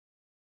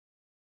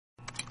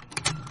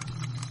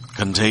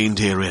Contained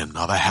herein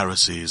are the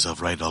heresies of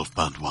Radolf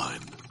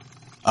Burntwine,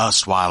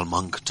 erstwhile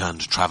monk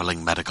turned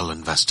traveling medical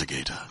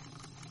investigator.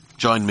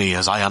 Join me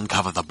as I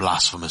uncover the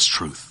blasphemous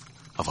truth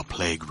of a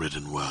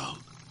plague-ridden world,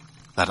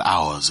 that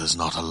ours is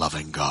not a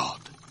loving God,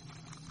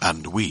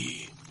 and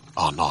we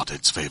are not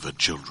its favored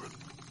children.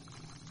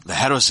 The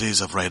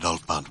heresies of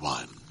Radolf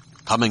Burntwine,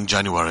 coming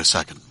January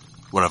 2nd,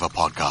 wherever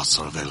podcasts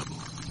are available.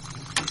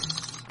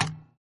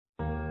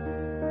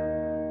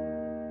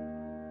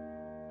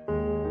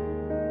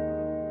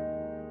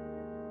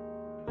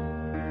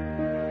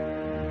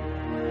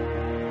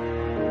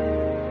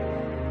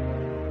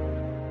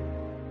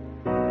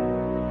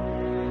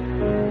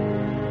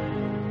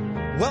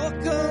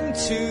 Welcome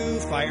to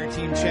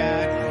Fireteam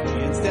Chat,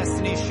 IGN's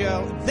Destiny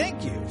show.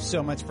 Thank you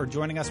so much for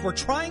joining us. We're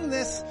trying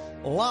this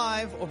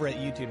live over at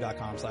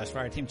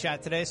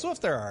youtube.com/fireteamchat today. So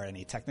if there are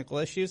any technical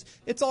issues,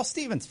 it's all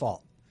Steven's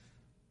fault.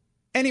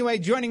 Anyway,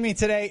 joining me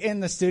today in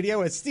the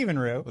studio is Steven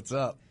Rue. What's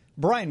up?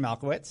 Brian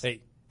Malkowitz.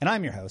 Hey. And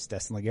I'm your host,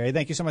 Destin Legary.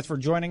 Thank you so much for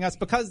joining us.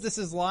 Because this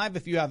is live,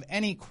 if you have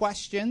any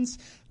questions,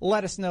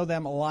 let us know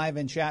them live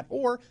in chat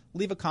or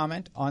leave a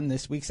comment on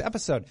this week's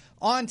episode.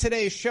 On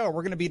today's show,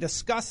 we're going to be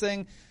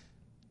discussing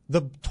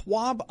the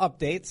TWAB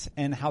updates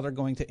and how they're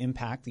going to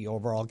impact the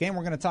overall game.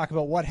 We're going to talk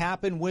about what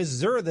happened with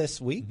Xur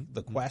this week,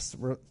 the quest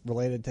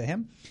related to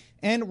him.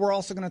 And we're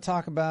also going to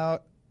talk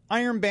about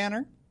Iron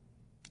Banner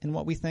and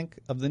what we think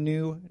of the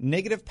new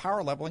negative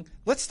power leveling.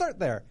 Let's start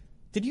there.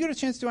 Did you get a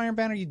chance to do Iron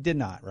Banner? You did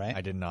not, right?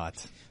 I did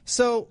not.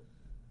 So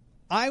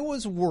I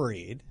was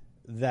worried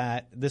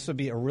that this would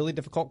be a really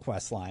difficult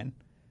quest line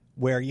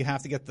where you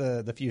have to get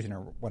the fusion or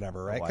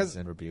whatever, right? The Wise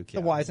and Rebuke,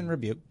 yeah. The Wise and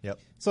Rebuke. Yep.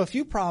 So a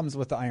few problems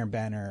with the Iron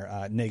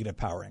Banner negative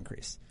power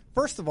increase.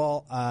 First of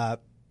all,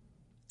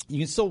 you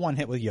can still one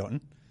hit with Jotun.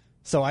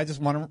 So I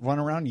just want to run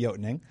around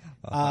Jotuning.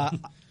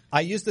 I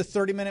used the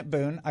 30-minute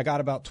boon. I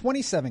got about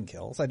 27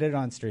 kills. I did it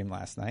on stream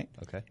last night.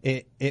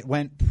 Okay. It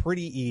went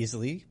pretty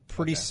easily,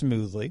 pretty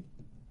smoothly.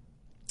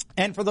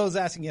 And for those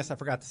asking, yes, I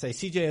forgot to say,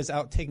 CJ is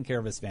out taking care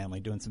of his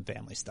family, doing some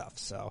family stuff.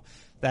 So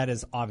that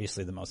is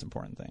obviously the most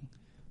important thing.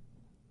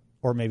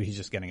 Or maybe he's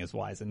just getting his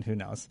Wizened. Who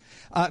knows?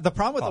 The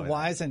problem with the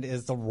Wizened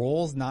is the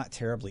role's not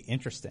terribly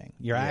interesting.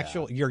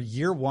 Your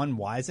year one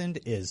Wizened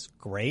is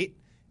great,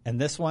 and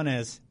this one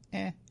is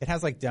It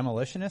has like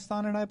Demolitionist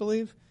on it, I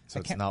believe. So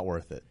it's not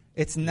worth it.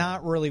 It's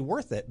not really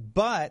worth it.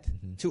 But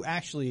to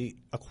actually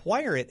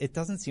acquire it, it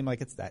doesn't seem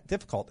like it's that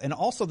difficult. And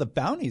also the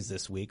bounties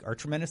this week are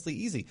tremendously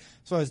easy.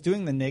 So I was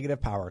doing the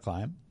negative power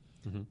climb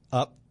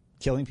up,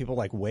 killing people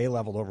like way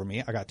leveled over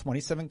me. I got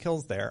 27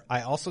 kills there.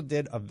 I also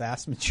did a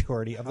vast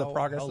majority of the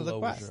progress of the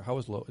quest. How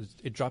was low?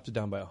 It dropped it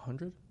down by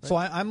 100? Right? So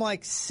I'm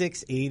like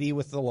 680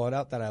 with the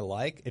loadout that I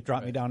like. It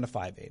dropped me down to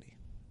 580.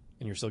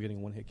 And you're still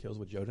getting one-hit kills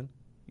with Jotun?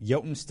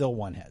 Jotun still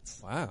one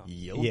hits. Wow.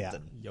 Jotun. Yeah.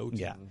 Jotun.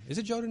 Yeah. Is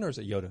it Jotun or is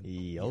it Jotun?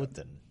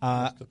 Jotun.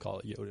 I still call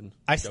it Jotun.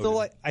 I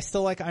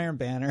still like Iron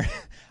Banner.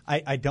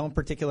 I don't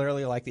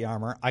particularly like the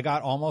armor. I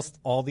got almost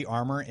all the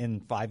armor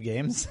in 5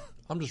 games.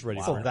 I'm just ready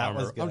So for an that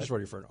armor. was good. I'm just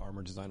ready for an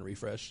armor design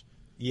refresh.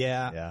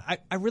 Yeah.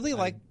 I really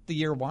like the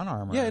year 1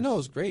 armor. Yeah, no, it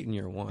was great in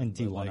year 1. And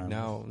D1 like armor.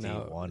 now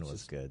D1 was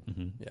just good.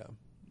 Yeah.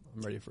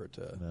 I'm ready for it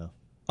to. No.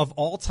 Of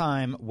all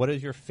time, what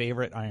is your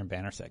favorite Iron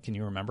Banner set? Can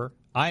you remember?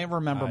 I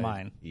remember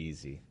mine.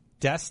 Easy.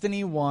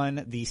 Destiny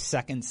 1, the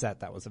second set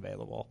that was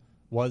available,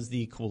 was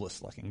the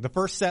coolest looking. The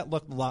first set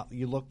looked a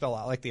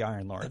lot like the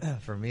Iron Lord.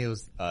 For me, it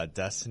was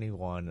Destiny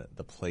 1,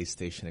 the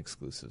PlayStation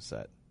exclusive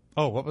set.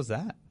 Oh, what was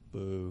that?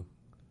 Boo.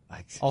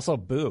 Also,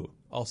 boo.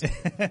 Also,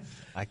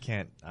 I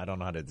don't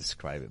know how to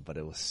describe it, but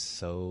it was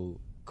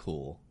so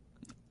cool.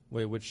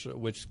 wait, which,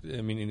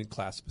 I mean, in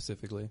class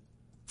specifically?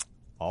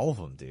 All of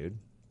them, dude.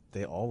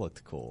 They all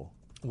looked cool.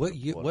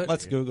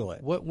 Let's Google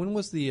it. When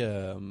was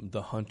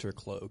the hunter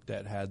cloak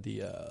that had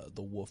the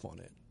wolf on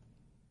it?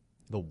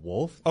 The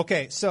wolf?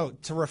 Okay, so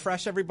to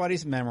refresh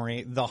everybody's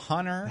memory, the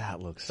hunter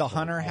had like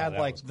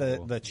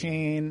the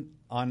chain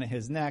on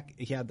his neck.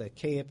 He had the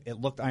cape. It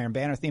looked Iron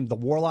Banner themed. The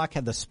warlock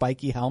had the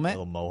spiky helmet.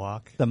 The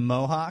mohawk. The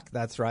mohawk,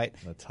 that's right.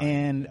 The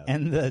Titan,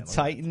 and the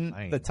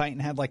Titan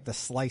had like the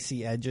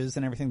slicey edges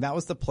and everything. That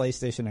was the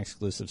PlayStation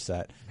exclusive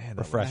set. Man,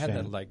 refreshing. I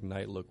had that like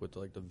night look with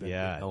like the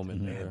vented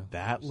helmet there.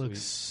 That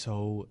looks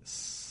so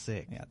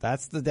sick. Yeah,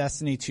 that's the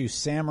Destiny 2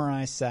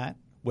 Samurai set,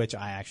 which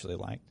I actually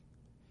liked.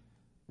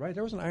 Right,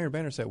 there was an Iron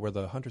Banner set where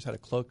the hunters had a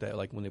cloak that,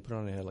 like, when they put it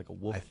on, it had like a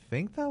wolf. I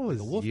think that was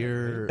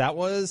year. That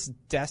was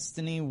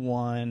Destiny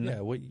 1. Yeah,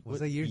 was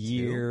that year 2?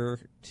 Year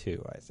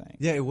 2, I think.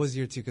 Yeah, it was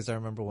year 2 because I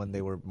remember when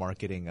they were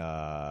marketing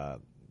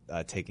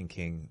Taken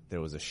King,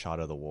 there was a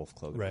shot of the wolf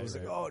cloak. Right, I was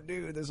like, oh,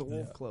 dude, there's a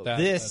wolf cloak.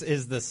 This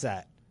is the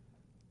set.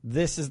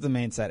 This is the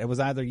main set. It was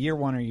either year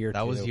 1 or year 2.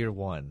 That was year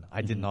 1.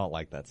 I did not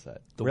like that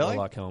set. The Really?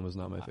 warlock helm is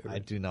not my favorite. I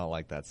do not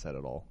like that set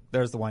at all.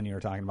 There's the one you were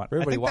talking about. For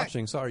everybody I think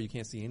watching, sorry you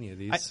can't see any of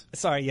these.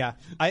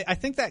 I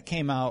think that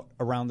came out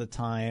around the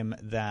time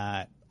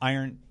that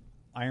Iron.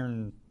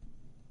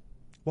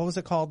 What was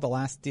it called? The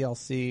last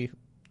DLC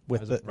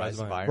with Rise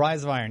of Iron.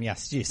 Rise of Iron.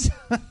 Yes, jeez.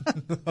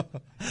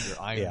 Your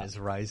iron is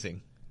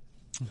rising.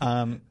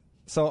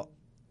 So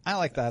I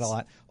like that a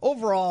lot.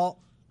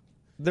 Overall,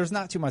 there's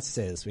not too much to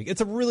say this week.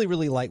 It's a really,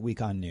 really light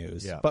week on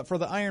news. Yeah. But for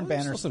the Iron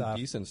Banner There's still stuff, some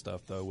decent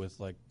stuff though. With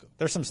like,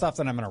 there's some stuff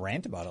that I'm going to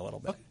rant about a little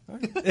bit.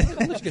 okay, all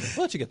right.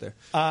 I'll let you get there.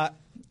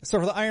 So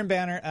for the Iron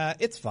Banner,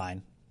 it's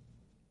fine.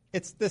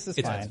 This is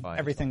It's fine. fine.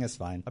 Everything is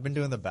fine. I've been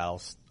doing the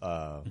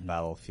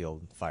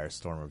Battlefield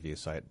Firestorm review,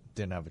 so I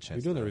didn't have a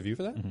chance. You're doing the review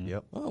for that?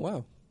 Yep. Oh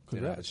wow!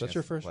 Congrats! That's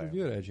your first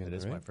review at IGN. It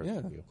is right? my first yeah,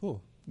 review.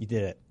 Cool. You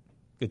did it.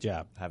 Good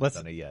job. Haven't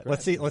done it yet.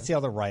 Let's see how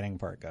the writing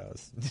part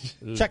goes.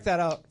 Check that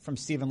out from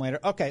Steven later.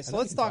 Okay, so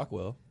let's talk.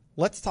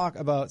 Let's talk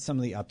about some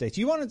of the updates.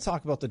 You wanted to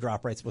talk about the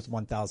drop rates with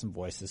 1,000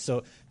 voices.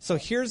 So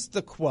here's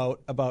the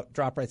quote about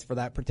drop rates for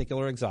that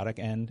particular exotic,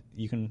 and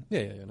you can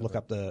look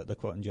up the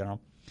quote in general.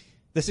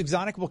 This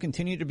exotic will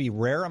continue to be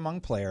rare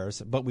among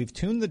players, but we've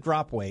tuned the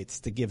drop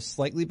weights to give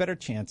slightly better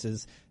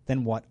chances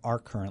than what are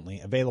currently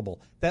available.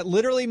 That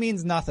literally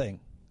means nothing.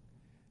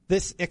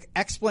 This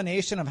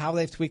explanation of how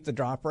they've tweaked the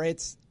drop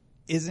rates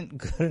isn't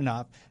good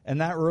enough,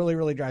 and that really,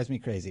 really drives me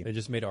crazy. It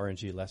just made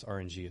RNG less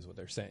RNG is what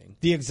they're saying.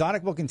 The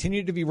exotic will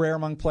continue to be rare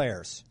among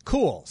players.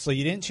 Cool. So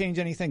you didn't change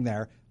anything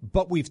there,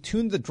 but we've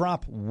tuned the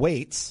drop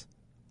weights.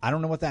 I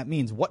don't know what that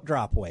means. What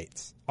drop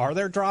weights? Are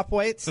there drop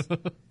weights?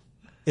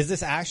 Is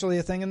this actually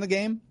a thing in the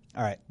game?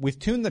 All right. We've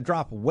tuned the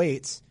drop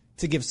weights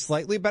to give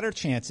slightly better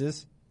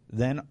chances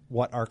than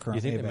what are currently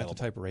You think available. they meant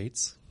to type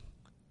rates?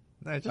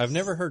 No, I've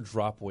never heard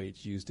drop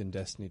weights used in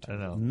Destiny 2. I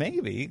don't know.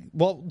 Maybe.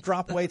 Well,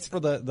 drop weights for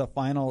the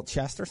final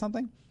chest or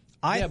something?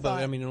 But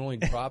I mean, it only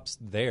drops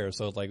there.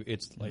 So like,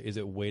 it's like, is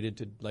it weighted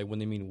to, like, when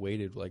they mean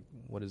weighted, like,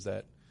 what is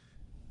that?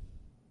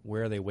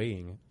 Where are they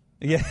weighing?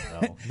 Yeah.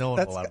 No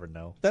one will ever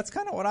know. That's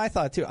kind of what I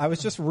thought too. I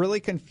was just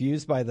really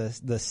confused by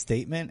the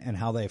statement and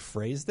how they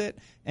phrased it.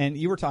 And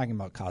you were talking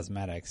about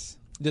cosmetics.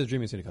 The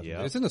Dreaming City cosmetics.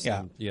 Yeah. It's in the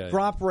same. Yeah. Yeah.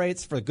 Drop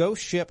rates for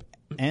Ghost Ship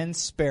and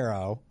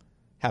Sparrow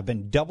have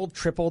been doubled,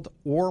 tripled,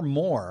 or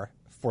more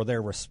for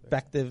their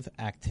respective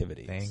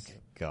activities. Thank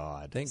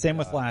God. Same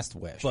with Last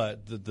Wish.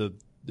 But the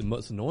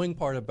most annoying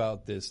part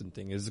about this and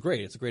thing is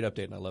great. It's a great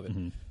update and I love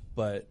it.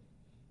 But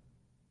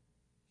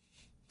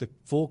the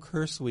full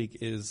curse week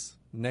is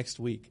next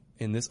week.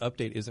 And this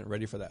update isn't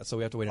ready for that. So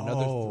we have to wait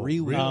another 3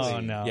 weeks.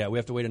 Oh, no. Yeah, we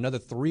have to wait another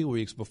 3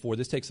 weeks before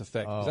this takes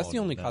effect. 'Cause that's the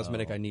only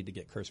cosmetic I need to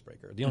get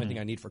Cursebreaker. The only thing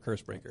I need for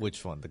Cursebreaker.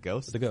 Which one? The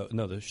Ghost? The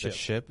ship. The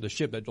ship? The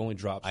ship that only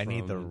drops I need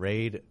from- the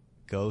Raid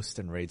Ghost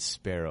and Raid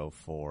Sparrow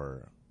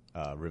for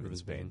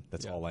Ribbonsbane.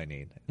 That's all I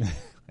need.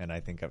 And I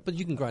think But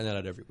you can grind that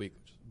out every week.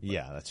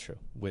 yeah, that's true.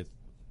 With,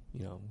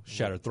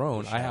 Shattered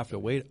Throne, I have to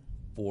wait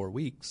 4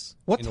 weeks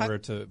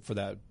order for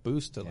that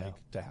boost to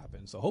to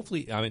happen. So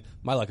hopefully, I mean,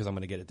 my luck is I'm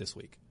going to get it this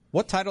week.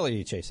 What title are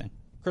you chasing?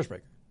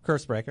 Cursebreaker.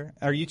 Cursebreaker.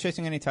 Are you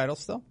chasing any titles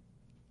still?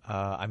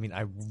 I mean,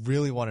 I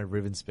really wanted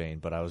Ribbonsbane,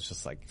 but I was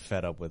just like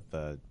fed up with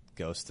the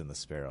Ghost and the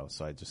Sparrow,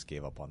 so I just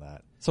gave up on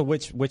that. So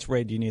which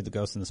raid do you need the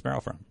Ghost and the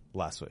Sparrow from?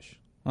 Last Wish.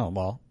 Oh,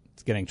 well,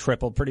 it's getting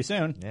tripled pretty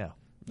soon. Yeah.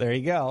 There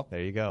you go.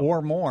 There you go.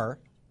 Or more.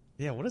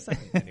 Yeah, what does that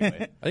mean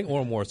anyway? I think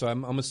or more. So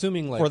I'm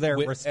assuming like For their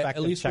at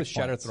respective least with checkpoints.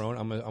 Shattered Throne,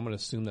 I'm going to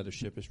assume that the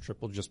ship is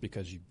tripled just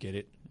because you get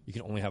it. You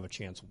can only have a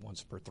chance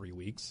once per 3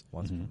 weeks.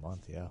 Once per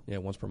month, yeah. Yeah,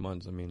 once per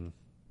month. I mean,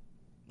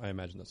 I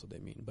imagine that's what they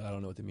mean, but I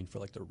don't know what they mean for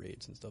like the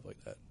raids and stuff like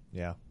that.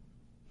 Yeah.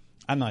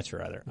 I'm not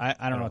sure either.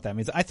 I don't know what that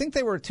means. I think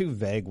they were too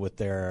vague with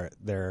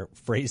their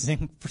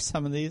phrasing for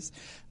some of these.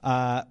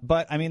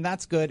 But, I mean,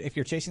 that's good. If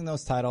you're chasing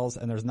those titles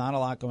and there's not a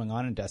lot going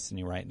on in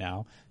Destiny right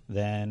now,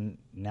 then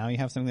now you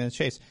have something to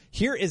chase.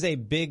 Here is a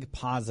big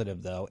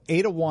positive, though.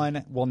 Ada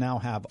 1 will now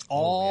have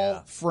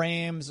all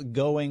frames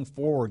going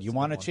forward. You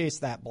want to chase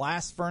that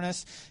blast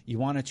furnace. You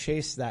want to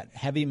chase that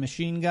heavy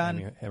machine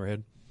gun.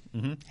 Hammerhead.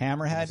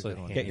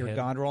 Hammerhead. Get your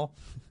god roll.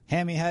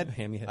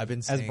 Hammyhead. I've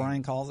been saying, as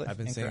Brian calls it. I've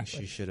been saying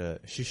incorrectly.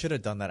 she should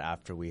have done that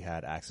after we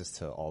had access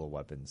to all the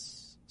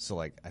weapons. So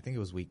like I think it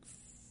was week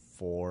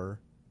 4.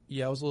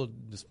 Yeah, I was a little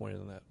disappointed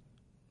in that.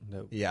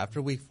 No. Yeah,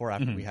 after week 4,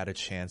 after we had a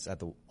chance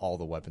at all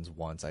the weapons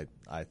once, I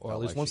Or at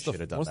least like once she should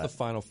have done once that. the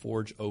final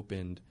forge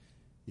opened,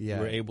 you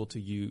were able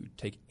to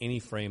take any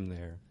frame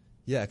there.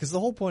 Yeah, because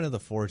the whole point of the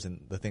forge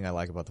and the thing I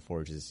like about the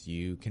forge is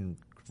you can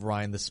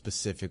grind the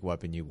specific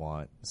weapon you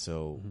want.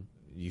 So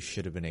you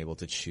should have been able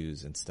to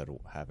choose instead of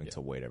having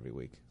to wait every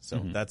week. So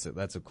that's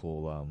a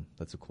cool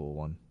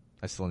one.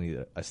 I still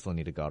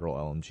need a God Roll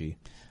LMG.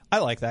 I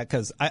like that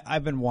because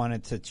I've been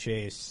wanting to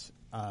chase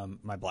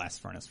my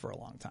blast furnace for a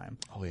long time.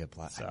 Oh yeah,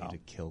 I need to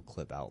kill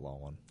Clip Outlaw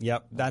one.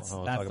 Yep, that's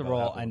talk the about role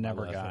that I with my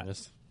never blast got.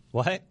 furnace.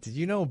 What? Did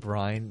you know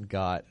Brian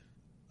got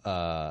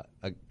a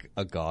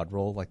God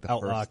Roll like the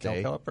Outlaw first Kill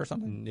day? Phillip or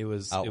something? It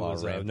was Outlaw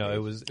Rampage. Rampage. It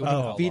was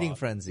Feeding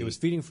Frenzy. It was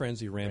Feeding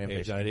Frenzy Rampage,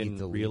 Rampage, and I and he didn't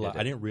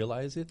deleted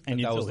realize it. And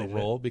you that was the deleted it.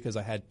 role because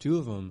I had 2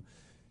 of them,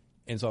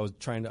 and so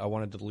I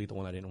wanted to delete the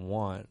one I didn't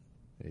want.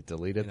 He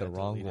deleted the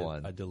wrong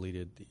one. I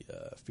deleted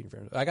the Feeding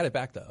Frenzy. I got it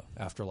back though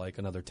after like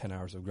another 10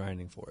 hours of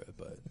grinding for it,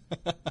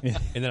 but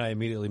and then I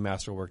immediately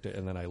masterworked it,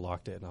 and then I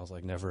locked it, and I was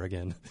like, never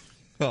again.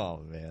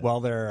 Oh man. While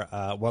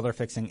they're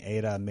fixing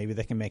Ada, maybe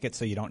they can make it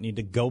so you don't need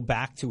to go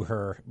back to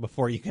her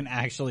before you can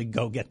actually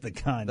go get the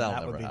gun. That'll that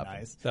never would be happen.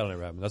 nice. That'll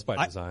never happen. That's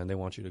by design. They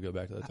want you to go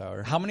back to the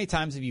tower. How many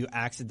times have you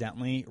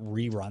accidentally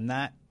rerun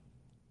that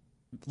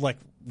like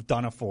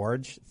done a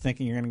forge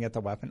thinking you're going to get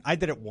the weapon. I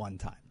did it one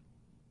time.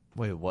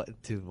 Wait,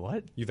 what? To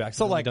what? You've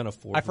accidentally done a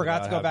forge. I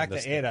forgot to go back to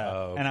this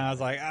Ada, and I was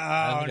like, oh,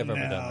 I don't think I've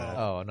no. ever done that.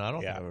 Oh, no, I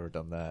don't think I've ever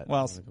done that.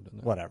 Well,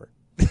 whatever.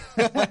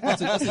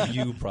 That's a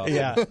you problem.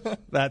 Yeah,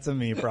 that's a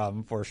me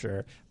problem for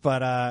sure.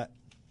 But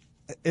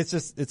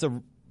it's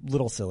a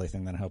little silly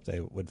thing that I hope they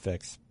would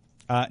fix.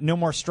 No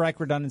more strike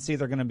redundancy.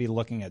 They're going to be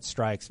looking at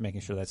strikes,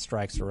 making sure that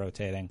strikes are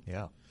rotating.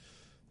 Yeah.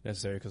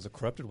 Necessary because the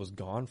Corrupted was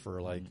gone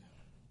for like...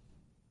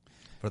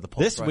 For the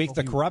this week,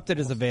 the Corrupted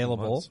is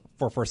available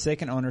for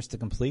Forsaken owners to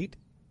complete.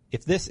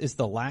 If this is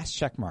the last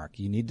checkmark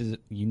you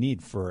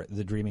need for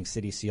the Dreaming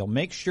City seal,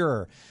 make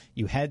sure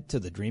you head to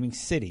the Dreaming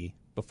City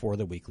before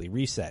the weekly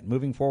reset.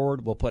 Moving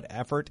forward, we'll put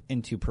effort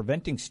into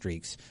preventing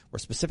streaks where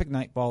specific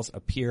nightballs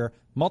appear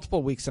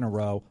multiple weeks in a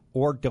row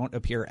or don't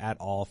appear at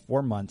all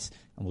for months,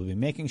 and we'll be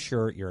making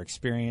sure your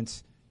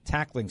experience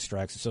tackling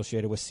strikes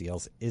associated with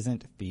seals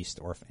isn't feast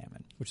or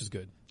famine. Which is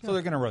good. So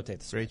they're going to rotate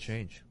the Great strikes.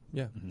 change.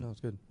 Yeah, no,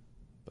 it's good.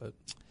 But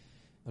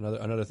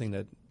another thing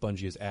that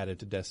Bungie has added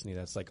to Destiny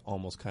that's like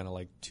almost kind of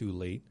like too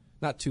late.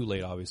 Not too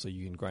late, obviously.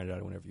 You can grind it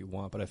out whenever you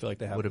want, but I feel like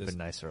they have would have been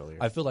nice earlier.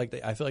 I feel like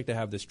they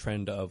have this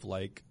trend of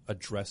like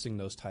addressing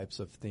those types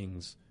of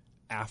things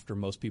after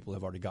most people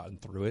have already gotten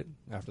through it,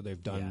 after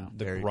they've done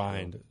the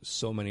grind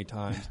so many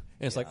times,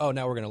 and it's like, oh,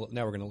 now we're gonna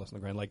lessen the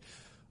grind. Like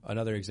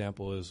another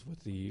example is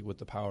with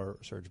the power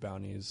surge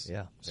bounties,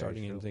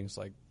 starting in things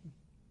like.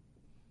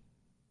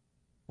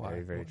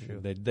 Very, very true.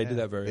 They do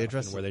that very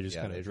often, where they just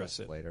kind of address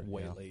it later.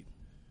 way late.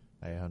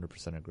 I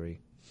 100% agree.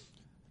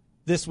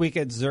 This week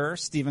at Xur,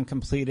 Steven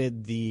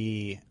completed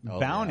the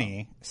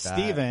bounty. Yeah.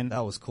 Steven.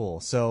 That was cool.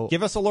 So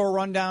give us a little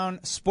rundown.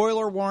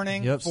 Spoiler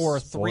warning for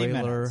 3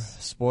 minutes.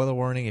 Spoiler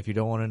warning. If you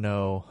don't want to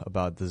know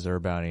about the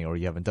Xur bounty or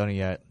you haven't done it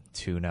yet,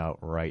 tune out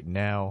right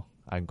now.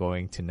 I'm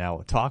going to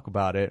now talk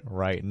about it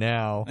right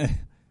now.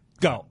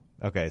 Go.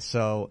 Okay,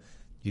 so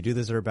you do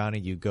the Xur bounty.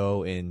 You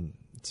go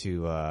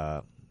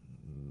into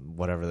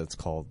whatever that's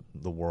called,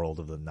 the world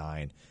of the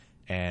Nine.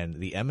 And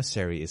the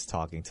emissary is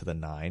talking to the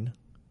Nine.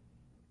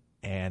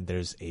 And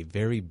there's a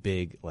very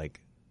big,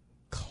 like,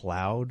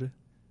 cloud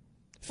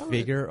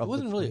figure. It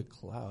wasn't really a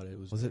cloud. It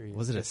was. Was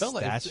it a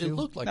statue? It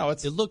looked like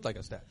it looked like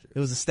a statue. It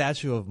was a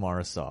statue of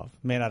Marasov,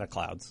 made out of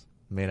clouds.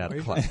 I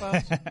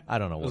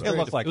don't know what it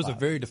looked like. It was a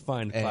very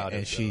defined cloud.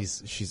 And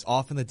she's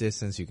off in the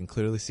distance. You can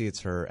clearly see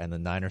it's her. And the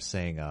Nine are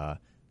saying,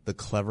 the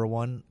clever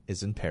one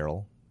is in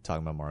peril.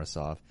 Talking about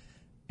Marasov.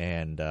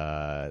 And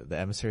the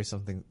emissary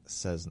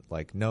says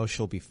like, no,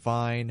 she'll be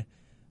fine.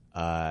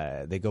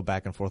 They go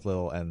back and forth a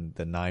little, and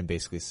the Nine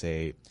basically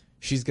say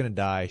she's gonna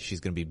die. She's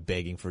gonna be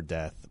begging for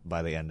death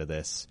by the end of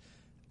this.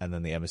 And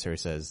then the emissary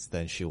says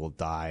then she will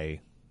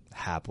die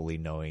happily,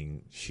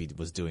 knowing she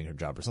was doing her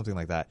job or something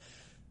like that.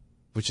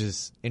 Which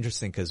is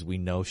interesting because we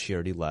know she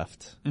already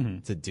left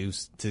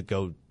to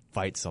go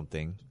fight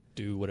something,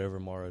 do whatever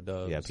Mara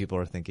does. Yeah, people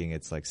are thinking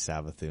it's like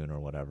Savathun or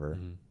whatever.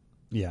 Mm-hmm.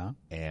 Yeah,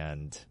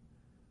 and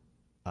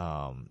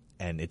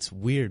it's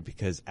weird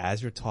because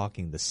as you're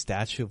talking, the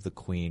statue of the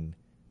Queen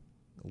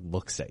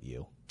looks at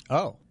you.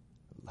 Oh.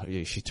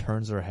 She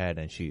turns her head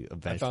and she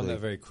eventually... I found that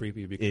very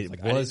creepy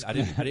because I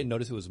didn't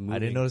notice it was moving. I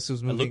didn't notice it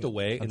was moving. I looked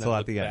away and then until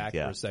looked at the back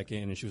end, for a second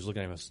and she was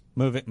looking at us.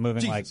 Moving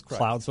Jesus like Christ.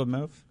 Clouds would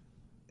move?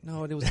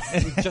 No, it was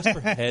just her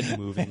head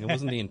moving. It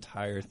wasn't the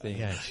entire thing.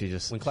 Yeah,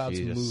 when clouds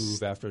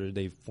move after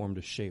they've formed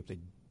a shape, they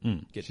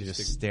get she's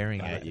just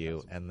staring at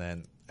you. And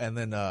then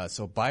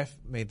so Bife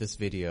made this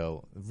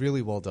video,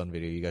 really well done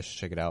video. You guys should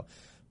check it out.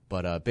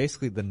 But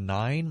basically, the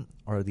Nine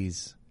are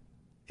these.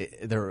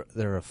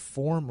 They're a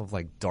form of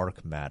like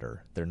dark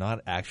matter. They're not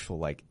actual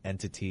like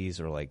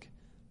entities or like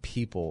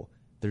people.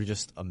 They're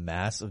just a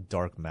mass of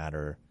dark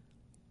matter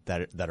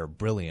that are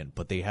brilliant,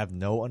 but they have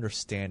no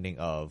understanding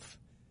of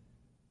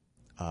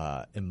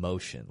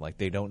emotion. Like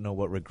they don't know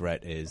what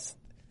regret is.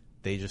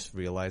 They just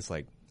realize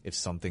like if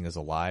something is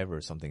alive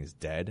or something is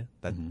dead.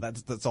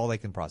 That's all they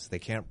can process. They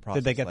can't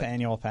process. Did they get the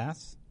annual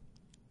pass?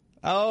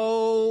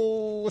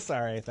 Oh,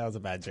 sorry. That was a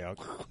bad joke.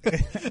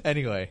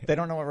 Anyway. They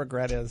don't know what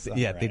regret is.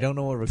 Yeah, they don't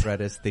know what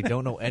regret is. They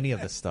don't know any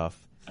of this stuff.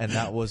 And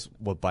that was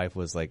what Bife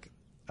was like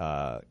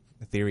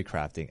theory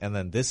crafting. And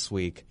then this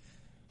week,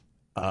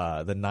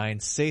 the Nine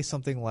say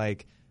something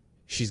like,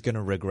 she's going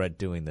to regret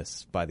doing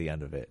this by the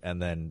end of it.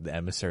 And then the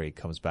emissary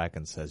comes back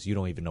and says, you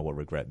don't even know what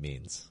regret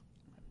means.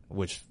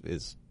 Which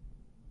is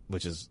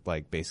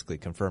like basically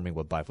confirming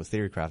what Bife was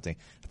theory crafting.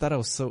 I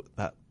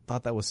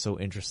thought that was so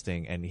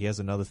interesting. And he has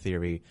another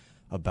theory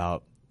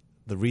about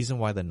the reason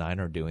why the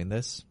Nine are doing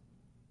this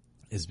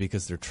is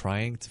because they're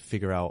trying to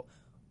figure out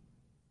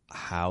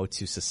how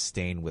to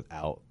sustain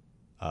without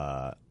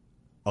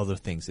other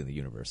things in the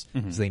universe.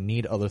 Because they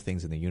need other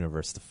things in the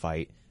universe to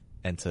fight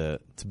and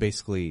to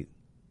basically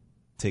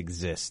to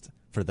exist,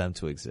 for them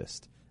to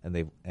exist.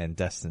 And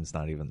Destin's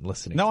not even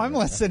listening. No, I'm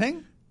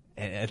listening.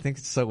 And I think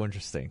it's so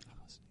interesting.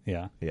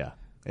 Yeah. Yeah.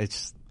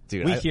 It's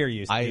dude. We hear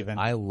you, Steven.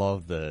 I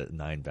love the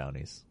 9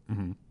 bounties.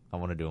 I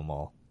want to do them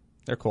all.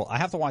 They're cool. I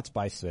have to watch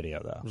Spice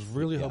video though. I was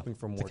really hoping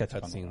for more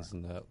cutscenes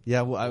in that.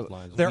 Yeah,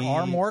 well, there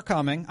are more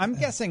coming. I'm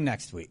guessing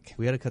next week.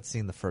 We had a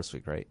cutscene the first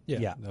week, right?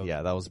 Yeah.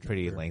 That was a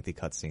pretty lengthy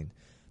cutscene.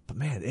 But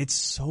man, it's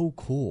so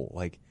cool.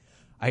 Like,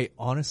 I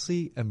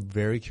honestly am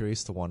very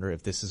curious to wonder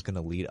if this is going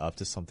to lead up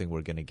to something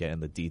we're going to get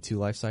in the D2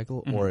 life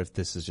cycle, or if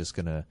this is just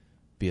going to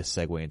be a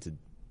segue into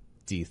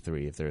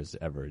D3, if there's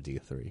ever a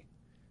D3.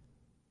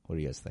 What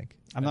do you guys think?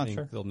 I'm not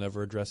sure. They'll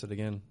never address it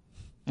again.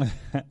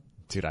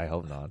 Dude, I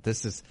hope not.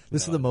 This is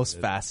the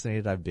most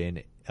fascinated I've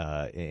been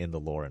in the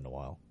lore in a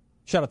while.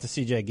 Shout out to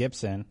CJ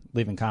Gibson,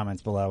 leaving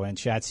comments below in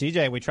chat.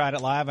 CJ, we tried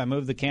it live. I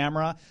moved the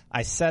camera.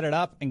 I set it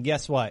up, and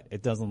guess what?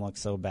 It doesn't look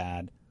so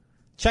bad.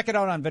 Check it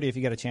out on video if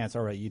you get a chance,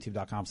 or at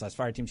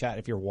youtube.com/fireteamchat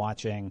if you're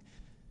watching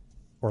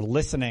or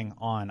listening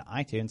on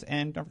iTunes.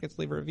 And don't forget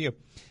to leave a review.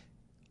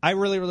 I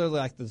really, really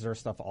like the Xur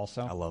stuff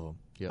also. I love them.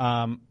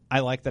 Yep. I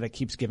like that it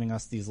keeps giving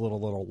us these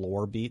little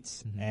lore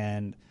beats,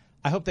 and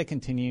I hope they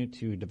continue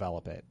to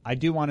develop it. I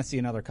do want to see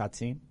another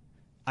cutscene.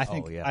 I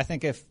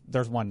think if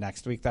there's one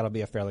next week, that'll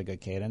be a fairly good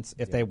cadence.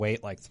 If they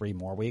wait like 3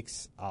 more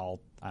weeks, I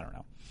don't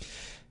know.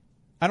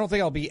 I don't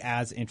think I'll be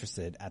as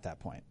interested at that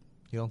point.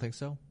 You don't think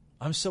so?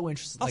 I'm so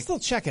interested. I'll still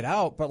check it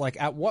out, but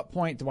like, at what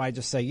point do I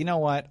just say, you know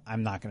what,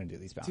 I'm not going to do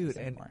these bounties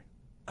anymore?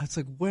 It's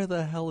like, where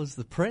the hell is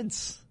the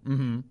prince?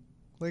 Mm-hmm.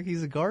 Like,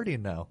 he's a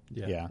guardian now.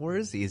 Yeah. Where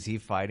is he? Is he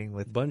fighting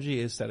with... Bungie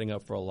is setting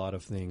up for a lot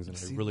of things, and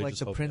I really like just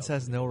the hope prince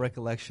has no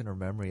recollection or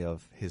memory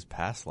of his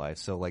past life.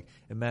 So, like,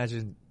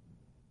 imagine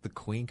the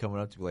queen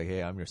coming up to be like,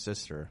 hey, I'm your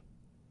sister.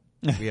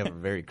 We have a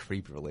very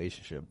creepy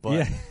relationship,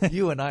 but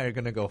you and I are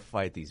going to go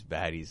fight these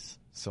baddies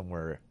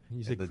somewhere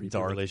in the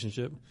dark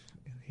relationship.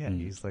 Yeah,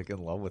 he's like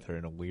in love with her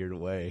in a weird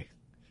way.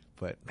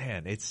 But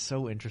man, it's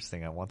so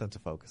interesting. I want them to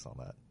focus on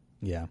that.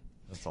 Yeah.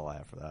 That's all I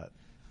have for that.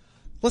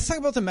 Let's talk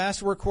about the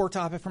Masterwork core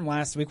topic from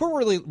last week.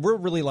 We're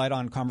really light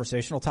on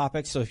conversational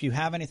topics, so if you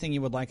have anything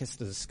you would like us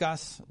to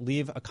discuss,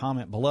 leave a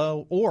comment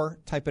below or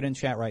type it in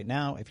chat right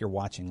now if you're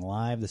watching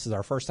live. This is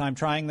our first time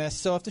trying this,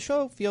 so if the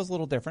show feels a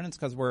little different, it's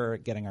because we're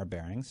getting our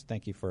bearings.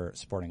 Thank you for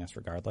supporting us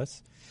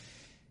regardless.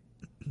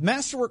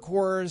 Masterwork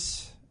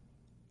cores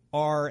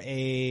are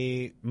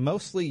a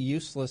mostly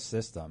useless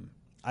system.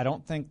 I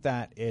don't think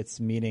that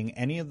it's meeting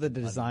any of the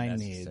design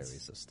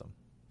needs. System.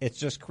 It's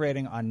just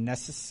creating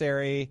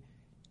unnecessary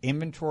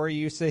inventory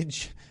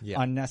usage,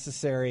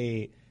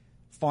 unnecessary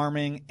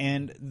farming,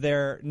 and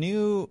their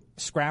new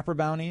scrapper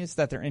bounties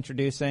that they're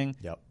introducing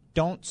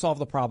don't solve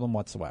the problem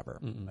whatsoever.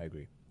 I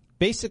agree.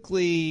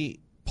 Basically,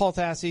 Paul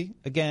Tassi,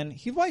 again,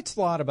 he writes a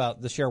lot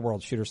about the share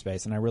world shooter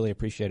space, and I really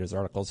appreciate his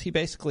articles. He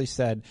basically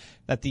said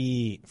that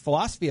the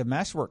philosophy of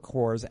Masterwork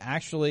cores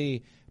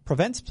actually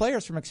prevents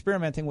players from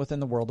experimenting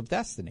within the world of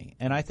Destiny.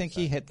 And I think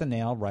he hit the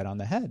nail right on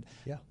the head.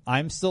 Yeah.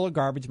 I'm still a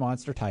garbage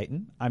monster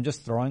titan. I'm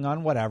just throwing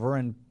on whatever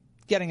and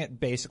getting it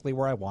basically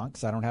where I want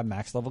because I don't have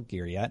max level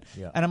gear yet.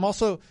 Yeah. And I'm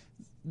also,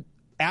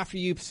 after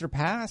you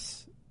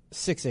surpass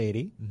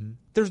 680,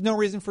 there's no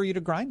reason for you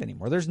to grind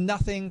anymore. There's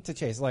nothing to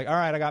chase. Like, all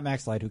right, I got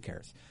max light. Who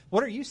cares?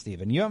 What are you,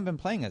 Steven? You haven't been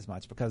playing as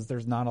much because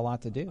there's not a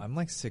lot to do. I'm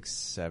like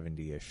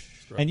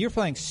 670-ish. And you're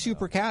playing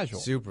super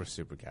casual. Super,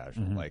 super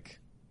casual. Like,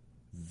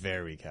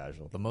 very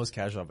casual. The most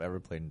casual I've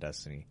ever played in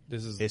Destiny.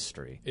 This is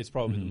history. It's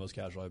probably the most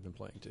casual I've been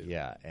playing, too.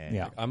 Yeah. And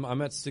Yeah.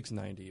 I'm at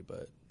 690,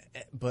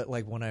 But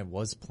like when I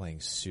was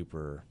playing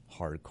super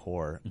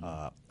hardcore,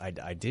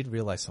 I did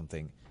realize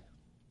something.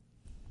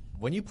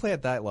 When you play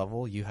at that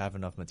level, you have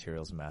enough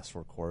materials in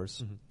Masterwork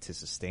cores to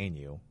sustain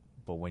you.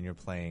 But when you're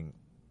playing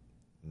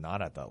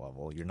not at that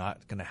level, you're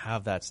not going to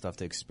have that stuff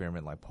to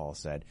experiment, like Paul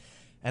said.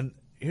 And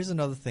here's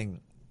another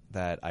thing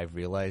that I've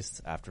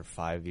realized after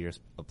 5 years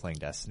of playing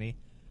Destiny.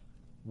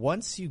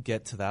 Once you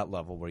get to that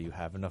level where you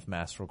have enough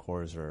Masterwork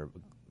cores or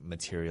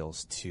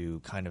materials to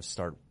kind of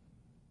start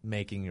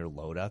making your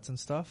loadouts and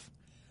stuff,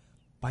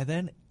 by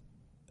then,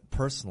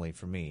 personally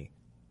for me,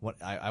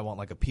 what I want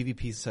like a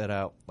PvP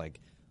setup, like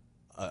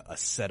a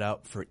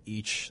setup for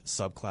each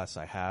subclass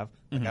I have.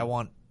 Like I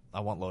want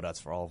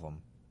loadouts for all of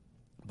them.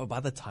 But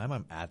by the time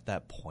I'm at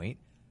that point,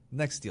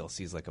 next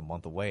DLC is like a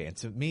month away, and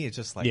to me it's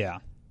just like,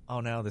 oh,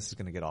 now this is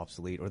going to get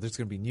obsolete, or there's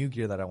going to be new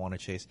gear that I want to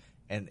chase,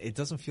 and it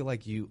doesn't feel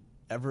like you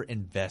ever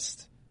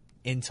invest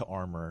into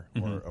armor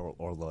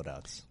or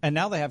loadouts. And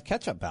now they have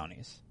catch-up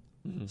bounties.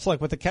 So, like,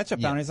 with the catch-up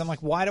bounties, I'm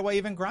like, why do I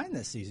even grind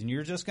this season?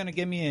 You're just going to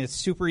give me a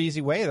super easy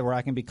way where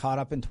I can be caught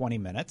up in 20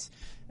 minutes,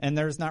 and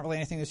there's not really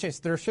anything to chase.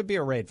 There should be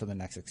a raid for the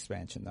next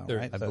expansion, though,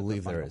 right? I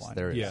believe there is.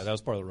 There is. Yeah, that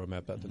was part of the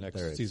roadmap that the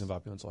next season of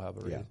Opulence will have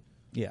a raid.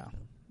 Yeah.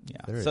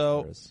 There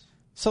So is.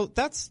 So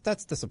that's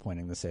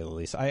disappointing, to say the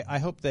least. I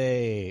hope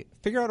they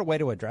figure out a way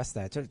to address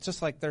that. It's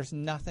just like there's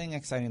nothing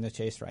exciting to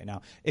chase right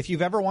now. If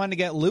you've ever wanted to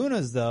get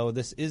Lunas, though,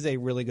 this is a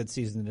really good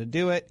season to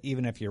do it,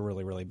 even if you're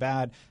really, really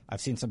bad.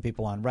 I've seen some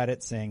people on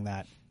Reddit saying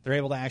that they're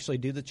able to actually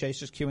do the chase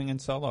just queuing in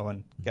solo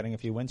and getting a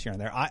few wins here and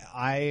there.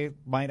 I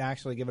might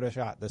actually give it a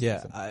shot this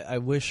season. I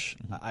wish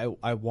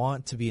I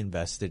want to be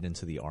invested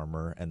into the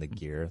armor and the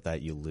gear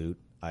that you loot.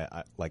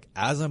 I like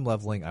as I'm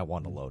leveling, I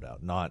want a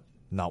loadout,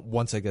 not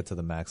once I get to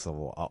the max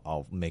level,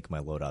 I'll make my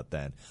loadout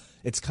then.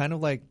 It's kind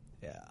of like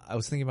I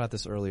was thinking about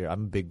this earlier.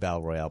 I'm a big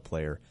Battle Royale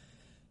player.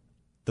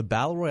 The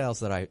Battle Royales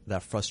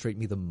that frustrate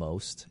me the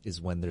most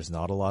is when there's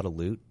not a lot of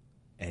loot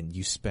and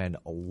you spend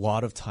a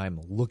lot of time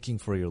looking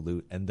for your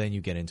loot and then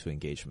you get into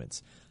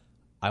engagements.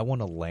 I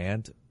want to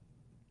land,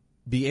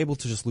 be able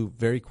to just loot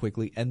very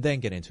quickly and then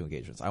get into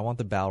engagements. I want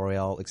the Battle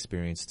Royale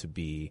experience to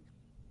be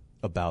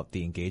about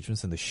the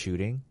engagements and the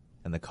shooting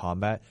and the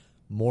combat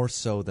more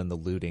so than the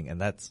looting. And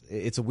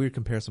it's a weird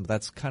comparison, but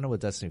that's kind of what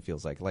Destiny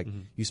feels like. Like,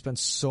 you spend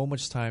so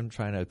much time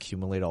trying to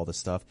accumulate all this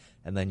stuff,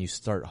 and then you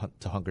start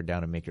to hunker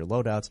down and make your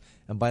loadouts.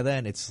 And by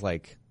then, it's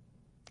like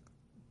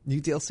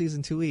new DLCs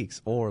in 2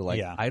 weeks, or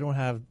like I don't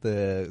have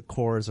the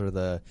cores or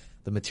the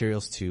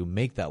materials to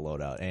make that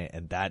loadout.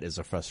 And that is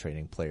a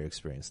frustrating player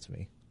experience to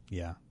me.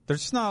 Yeah.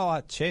 There's just not a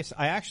lot to chase.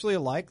 I actually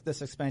like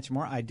this expansion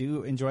more. I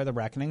do enjoy the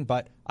Reckoning,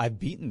 but I've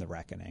beaten the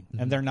Reckoning,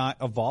 and they're not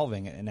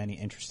evolving it in any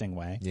interesting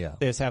way. Yeah.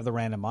 They just have the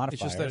random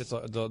modifiers. It's just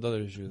that it's the other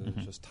issue that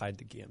it's just tied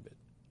to Gambit.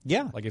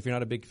 Yeah. Like, if you're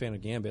not a big fan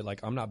of Gambit, like,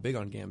 I'm not big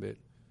on Gambit,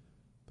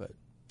 but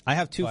I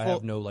have I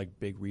have no, like,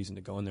 big reason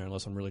to go in there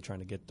unless I'm really trying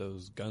to get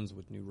those guns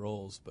with new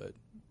rolls, but...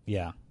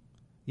 Yeah.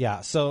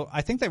 Yeah, so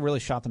I think they really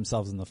shot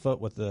themselves in the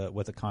foot with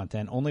the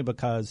content, only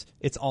because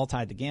it's all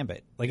tied to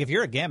Gambit. Like, if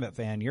you're a Gambit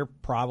fan, you're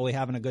probably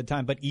having a good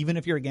time. But even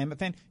if you're a Gambit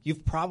fan,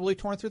 you've probably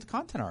torn through the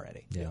content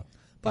already. Yeah.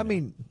 But I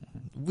mean,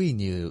 we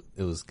knew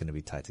it was going to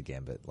be tied to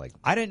Gambit. Like,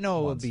 I didn't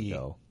know it would be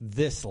ago.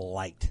 this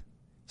light.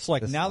 So,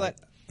 like, now that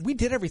we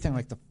did everything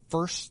like the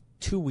first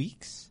 2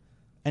 weeks,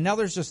 and now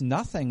there's just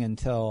nothing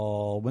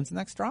until when's the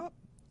next drop?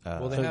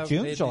 Well, they so have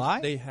June, July.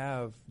 They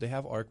have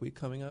Arc Week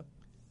coming up.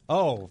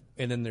 Oh,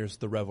 and then there's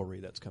the Revelry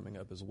that's coming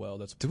up as well.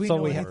 That's do we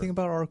know anything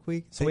about Arc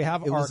Week? So we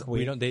have Arc Week.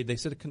 We don't. They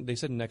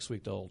said next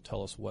week they'll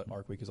tell us what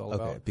Arc Week is all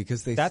about.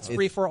 Because that's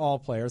free for all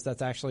players.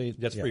 That's actually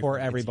free for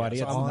everybody.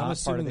 So it's I'm not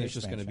assuming part of the it's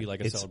just going to be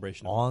like a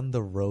celebration. On the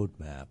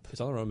roadmap.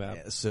 It's on the roadmap.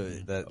 Yeah, so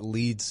that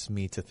leads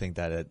me to think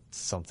that it's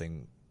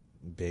something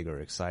big or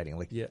exciting.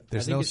 Like,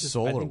 there's no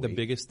solar. I think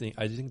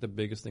the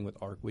biggest thing with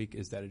Arc Week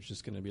is that it's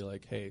just going to be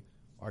like, hey,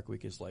 Arc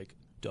Week is like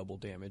double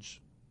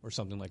damage or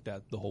something like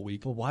that the whole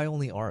week. But why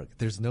only Arc?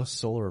 There's no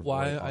solar. Well,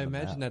 I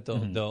imagine that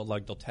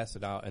they'll test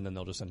it out and then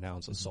they'll just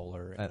announce a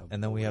solar.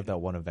 And then we have that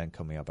one event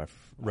coming up.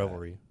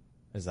 Revelry.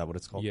 Is that what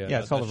it's called? Yeah,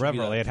 it's called the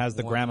Revelry. It has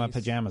the grandma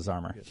pajamas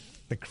armor. Yeah.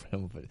 The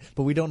grandma,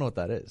 but we don't know what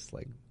that is.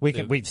 Like,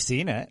 we've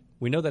seen it.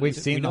 We know that we've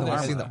seen the armor.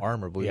 We've seen the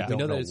armor, but we don't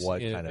know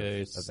what kind of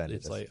event it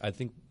is. Like, I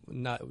think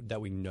not that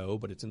we know,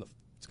 but it's going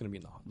to be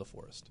in the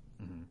forest.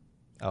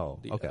 Mm-hmm. Oh,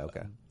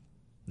 okay.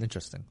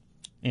 Interesting.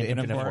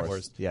 Infinite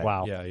Forest. Yeah.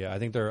 Wow. Yeah. I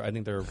think they're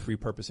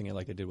repurposing it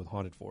like they did with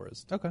Haunted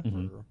Forest. Okay.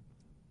 For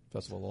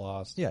Festival of the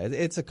Lost. Yeah,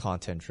 it's a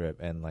content trip,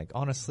 and like,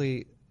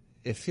 honestly,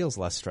 it feels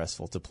less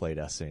stressful to play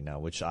Destiny now,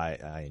 which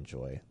I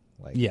enjoy.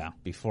 Like,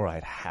 before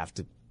I'd have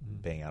to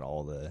bang out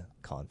all the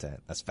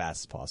content as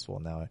fast as possible.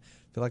 Now I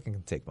feel like I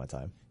can take my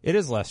time. It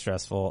is less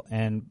stressful,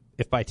 and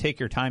if by take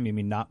your time you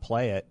mean not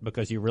play it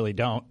because you really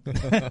don't,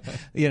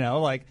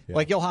 like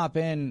you'll hop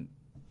in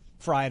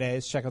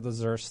Fridays, check out the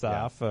Xur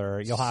stuff,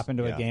 or you'll hop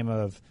into a game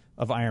of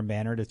Iron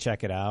Banner to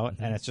check it out,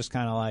 and it's just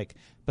kind of like,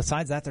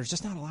 besides that, there's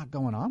just not a lot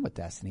going on with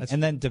Destiny.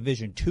 And then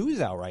Division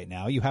 2's out right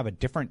now. You have a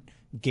different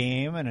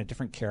game and a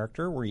different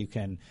character where you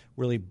can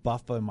really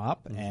buff them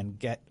up and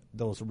get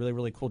those really,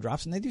 really cool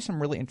drops. And they do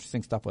some really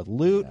interesting stuff with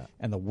loot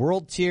and the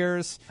world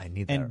tiers. I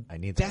need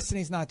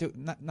Destiny's not doing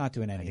any of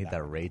that. I need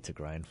that raid to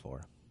grind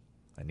for.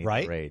 I need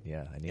that raid.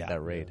 Yeah, I need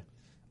that raid.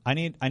 I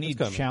need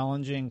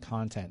challenging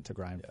content to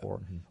grind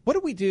for. What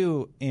did we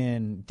do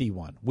in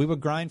D1? We would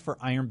grind for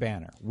Iron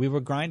Banner. We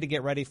would grind to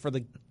get ready for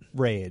the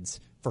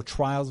raids, for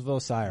Trials of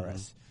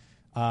Osiris.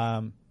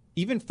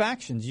 Even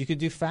factions, you could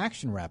do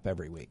faction rep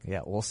every week.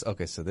 Yeah, well,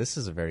 okay, so this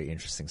is a very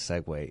interesting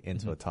segue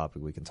into a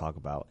topic we can talk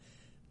about.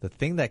 The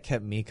thing that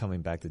kept me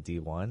coming back to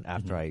D1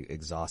 after I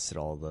exhausted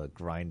all the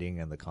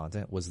grinding and the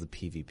content was the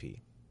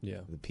PvP.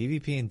 Yeah. The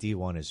PvP in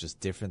D1 is just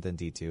different than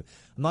D2.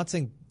 I'm not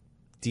saying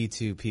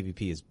D2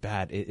 PvP is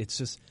bad. It's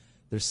just,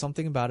 there's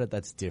something about it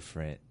that's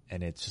different,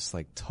 and it just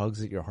like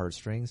tugs at your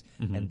heartstrings.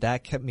 And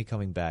that kept me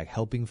coming back,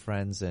 helping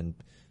friends and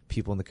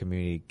people in the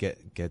community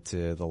get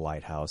to the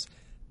lighthouse.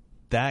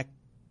 That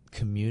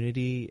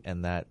community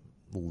and that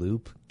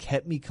loop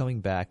kept me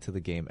coming back to the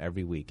game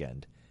every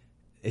weekend.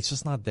 It's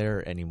just not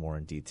there anymore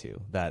in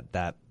D2.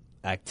 That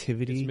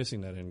activity. It's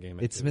missing that end game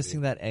activity. It's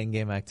missing that end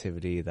game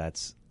activity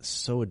that's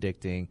so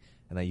addicting,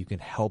 and that you can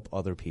help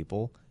other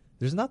people.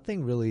 There's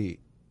nothing really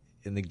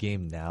in the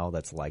game now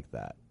that's like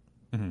that.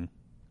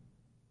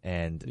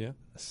 And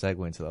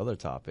segue into the other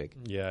topic.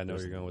 Yeah, I know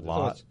where you're going with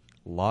this.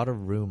 Lot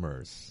of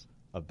rumors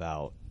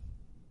about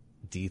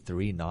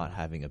D3 not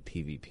having a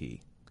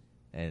PvP.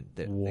 And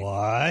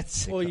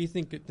what? Well, you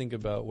think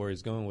about where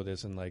he's going with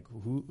this, and like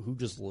who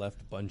just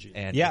left Bungie?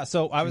 And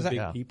so I was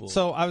people.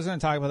 So I was going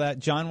to talk about that.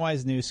 John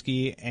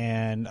Wisniewski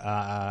and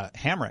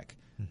Hamrick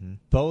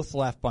both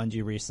left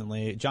Bungie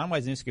recently. John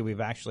Wisniewski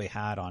we've actually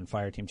had on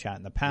Fireteam Chat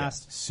in the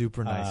past.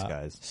 Super nice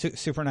guys.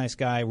 Super nice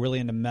guy, really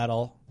into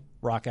metal.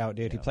 rock out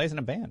dude. He plays in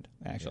a band,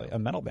 actually, a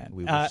metal band.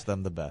 We wish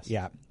them the best.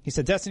 Yeah. He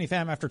said, Destiny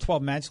fam, after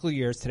 12 magical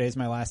years, today's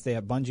my last day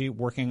at Bungie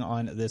working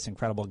on this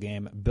incredible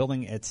game.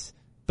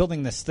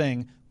 Building this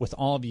thing with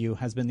all of you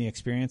has been the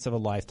experience of a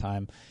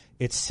lifetime.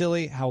 It's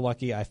silly how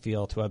lucky I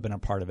feel to have been a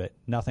part of it.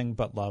 Nothing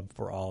but love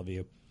for all of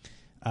you.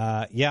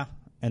 Yeah.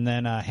 And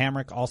then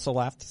Hamrick also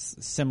left.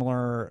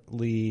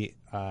 Similarly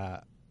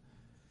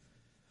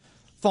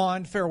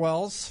fond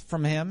farewells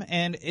from him.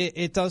 And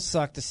it does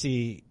suck to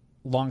see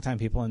longtime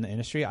people in the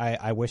industry.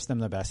 I wish them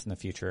the best in the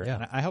future. Yeah.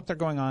 And I hope they're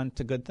going on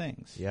to good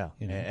things. Yeah.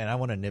 You know? And I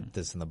want to nip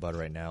this in the bud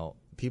right now.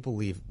 People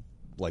leave,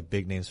 like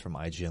big names from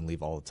IGN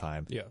leave all the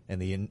time. Yeah.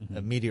 And the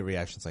immediate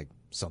reaction is like,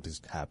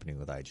 something's happening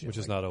with IGN. Which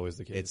is not always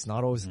the case. It's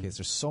not always the case.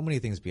 There's so many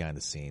things behind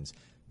the scenes.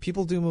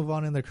 People do move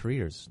on in their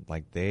careers.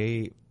 Like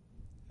they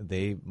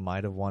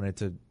might have wanted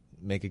to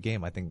make a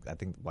game. I think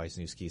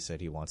Wisniewski said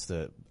he wants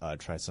to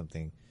try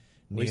something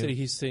new. Well, he said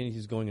he's saying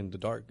he's going in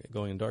dark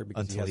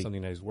because he has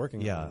something that he's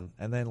working on.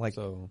 And then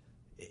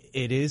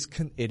it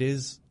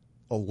is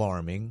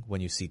alarming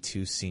when you see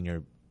two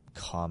senior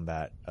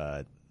combat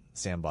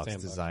sandbox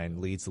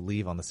design leads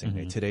leave on the same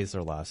day. Today's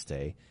their last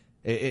day.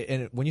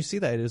 And when you see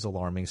that, it is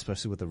alarming,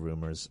 especially with the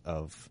rumors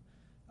of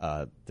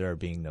there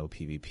being no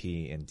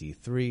PvP in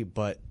D3.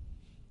 But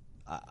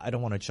I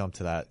don't want to jump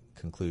to that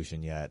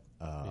conclusion yet.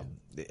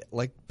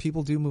 Like,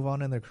 people do move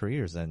on in their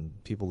careers,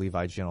 and people leave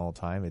IGN all the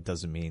time. It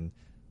doesn't mean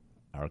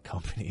our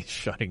company is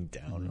shutting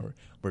down or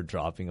we're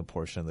dropping a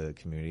portion of the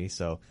community.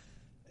 So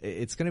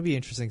it's going to be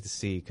interesting to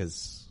see,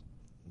 because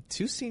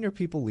two senior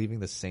people leaving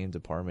the same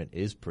department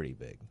is pretty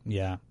big.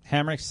 Yeah.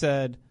 Hamrick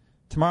said,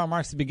 tomorrow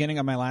marks the beginning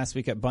of my last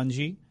week at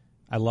Bungie.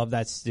 I love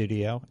that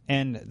studio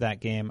and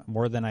that game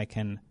more than I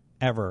can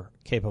ever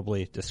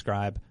capably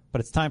describe.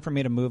 But it's time for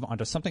me to move on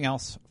to something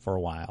else for a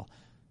while.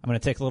 I'm going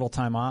to take a little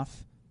time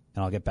off,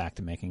 and I'll get back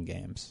to making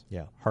games.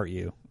 Yeah. Heart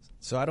you.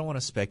 So I don't want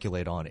to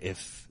speculate on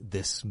if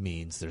this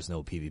means there's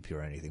no PvP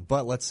or anything.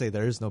 But let's say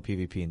there is no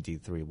PvP in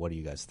D3. What do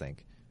you guys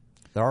think?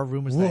 There are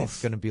rumors that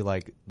it's going to be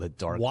like the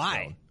Dark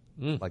Zone.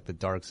 Like the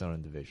Dark Zone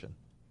in Division.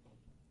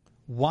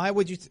 Why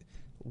would you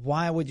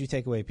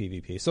take away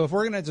PvP? So if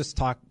we're going to just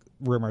talk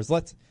rumors,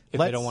 let's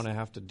they don't want to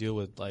have to deal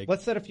with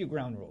let's set a few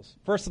ground rules.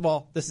 First of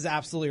all, this is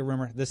absolutely a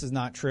rumor. This is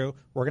not true.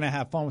 We're going to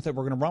have fun with it.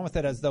 We're going to run with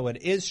it as though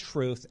it is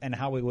truth and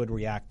how we would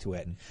react to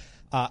it.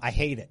 I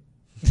hate it.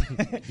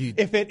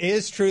 If it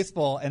is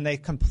truthful and they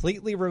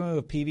completely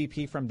remove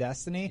PvP from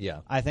Destiny,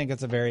 I think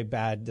it's a very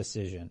bad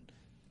decision.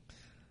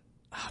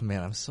 Oh,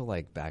 man, I'm so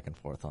back and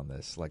forth on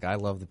this. I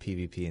love the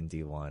PvP in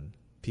D1.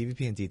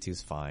 PvP in D2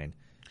 is fine.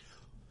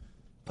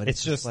 But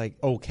it's just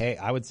okay.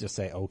 I would just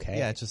say okay.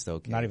 Yeah, it's just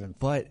okay. Not even.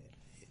 But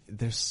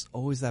there's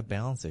always that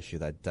balance issue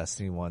that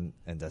Destiny 1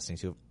 and Destiny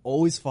 2 have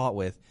always fought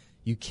with.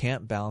 You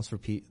can't balance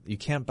you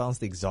can't balance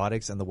the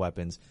exotics and the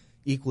weapons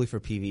equally for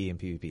PvE and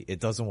PvP. It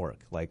doesn't work.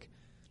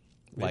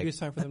 Maybe it's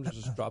time for them to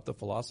just drop the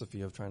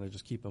philosophy of trying to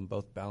just keep them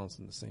both balanced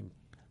in the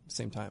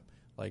same time.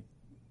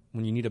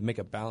 When you need to make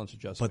a balance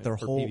adjustment for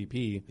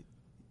PvP.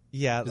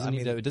 Yeah, it doesn't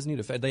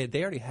need to.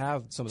 They already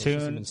have some of those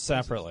systems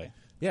separately.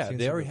 Yeah,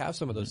 they already have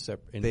some of those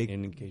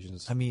in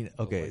occasions. I mean,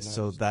 okay,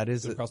 so that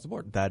is across the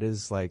board. That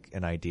is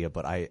an idea,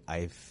 but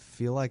I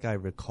feel like I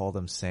recall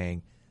them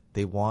saying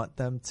they want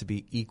them to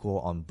be equal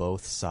on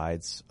both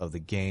sides of the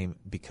game,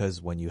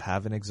 because when you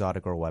have an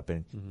exotic or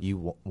weapon,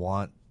 you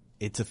want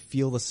it to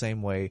feel the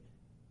same way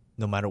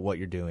no matter what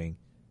you're doing.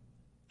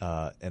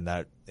 And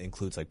that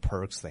includes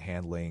perks, the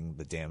handling,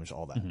 the damage,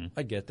 all that.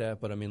 I get that,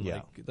 but I mean,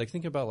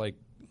 think about like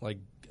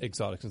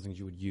exotics and things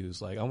you would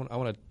use. I want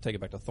to take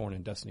it back to Thorn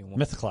in Destiny 1.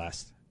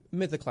 Mythoclast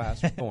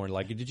Thorn.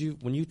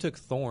 When you took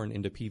Thorn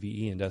into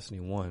PvE in Destiny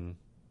 1,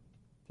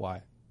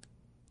 why?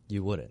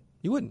 You wouldn't.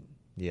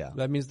 Yeah.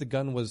 That means the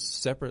gun was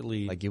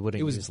separately. You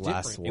wouldn't use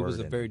Last Sword. It was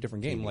a very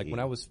different game.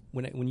 PvE.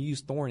 When you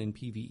used Thorn in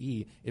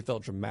PvE, it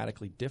felt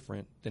dramatically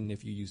different than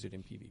if you used it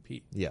in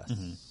PvP. Yes.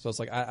 So it's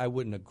I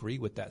wouldn't agree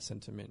with that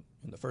sentiment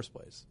in the first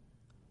place.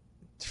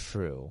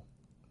 True.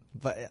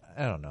 But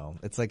I don't know.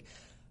 It's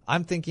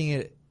I'm thinking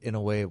it in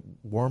a way.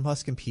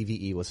 Wormhusk in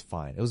PvE was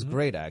fine. It was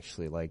great,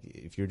 actually.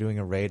 If you're doing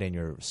a raid and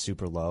you're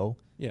super low,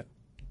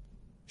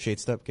 Shade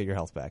Step, get your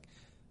health back.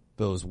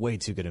 But it was way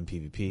too good in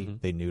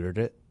PvP. They neutered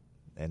it,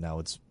 and now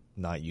it's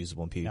not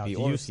usable in PvP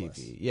or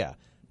PvE. Yeah.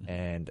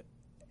 And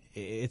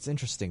it's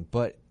interesting.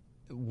 But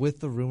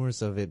with the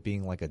rumors of it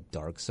being a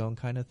Dark Zone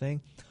kind of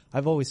thing,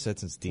 I've always said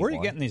since D1. Where are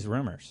you getting these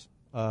rumors?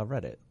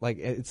 Reddit.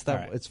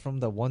 It's from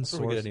the one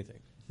source. Get anything.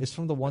 It's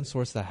from the one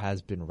source that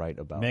has been right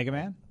about Mega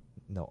Man?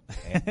 No,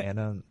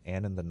 Anon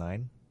the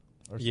Nine.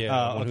 Or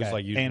yeah, okay.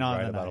 Who's usually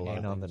right about a lot.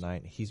 Anon the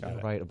Nine. He's been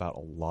right about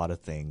a lot of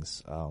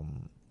things,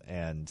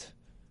 and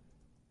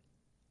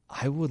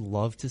I would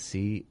love to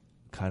see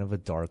kind of a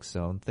Dark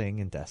Zone thing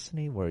in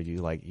Destiny where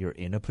you're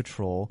in a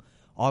patrol.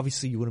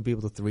 Obviously, you wouldn't be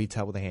able to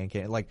 3-tap with a hand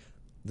cannon.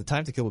 The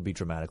time to kill would be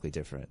dramatically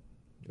different.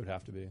 It would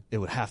have to be. It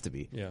would have to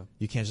be. Yeah.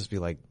 You can't just be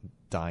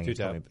dying.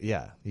 2-tap.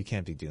 Yeah, you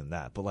can't be doing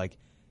that. But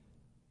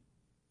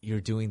you're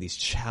doing these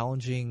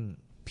challenging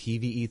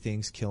PvE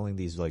things, killing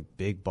these like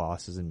big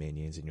bosses and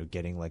minions, and you're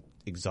getting like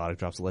exotic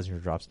drops,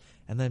 legendary drops,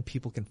 and then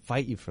people can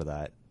fight you for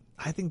that.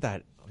 I think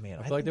that, man,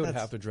 I feel like they would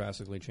have to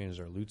drastically change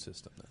their loot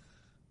system then.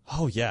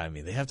 Oh yeah, I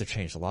mean they have to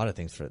change a lot of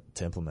things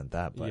to implement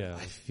that, but I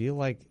feel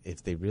like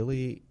if they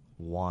really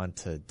want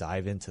to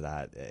dive into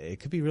that, it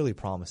could be really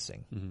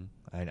promising.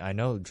 Mm-hmm. I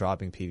know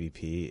dropping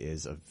PvP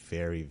is a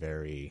very,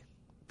 very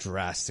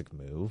drastic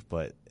move,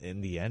 but in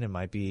the end, it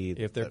might be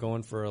if they're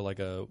going for like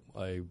a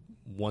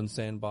one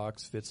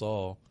sandbox fits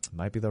all. It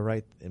might be the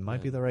right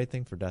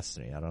thing for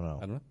Destiny. I don't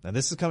know. And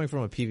this is coming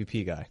from a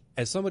PvP guy.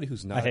 As somebody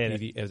who's not not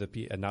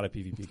a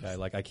PvP guy,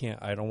 like I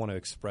don't want to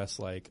express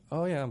like,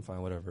 oh yeah, I'm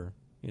fine, whatever,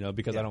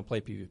 because I don't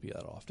play PvP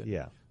that often.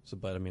 Yeah. So,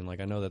 but I mean,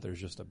 like I know that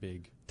there's just a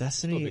big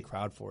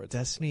crowd for it.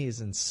 Destiny is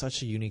in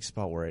such a unique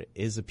spot where it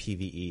is a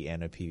PvE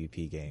and a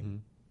PvP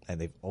game, and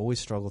they've always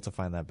struggled to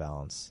find that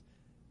balance.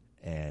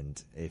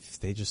 And if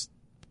they just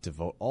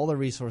devote all the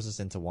resources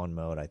into one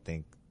mode, I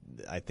think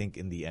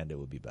in the end it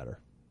would be better.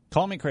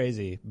 Call me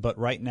crazy, but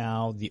right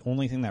now the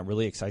only thing that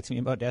really excites me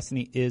about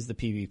Destiny is the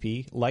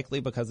PvP.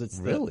 Likely because it's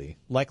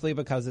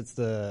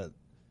the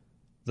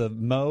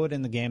mode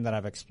in the game that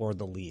I've explored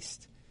the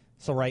least.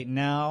 So right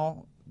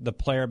now the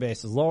player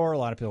base is lower. A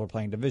lot of people are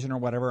playing Division or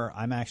whatever.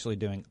 I'm actually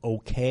doing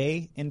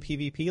okay in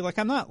PvP. Like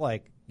I'm not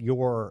like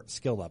your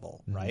skill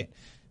level, right?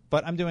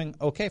 But I'm doing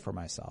okay for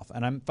myself.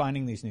 And I'm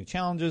finding these new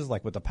challenges,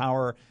 like with the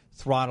power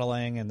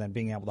throttling and then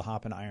being able to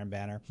hop in Iron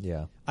Banner.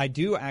 Yeah. I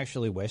do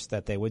actually wish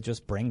that they would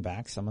just bring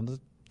back some of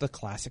the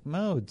classic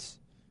modes.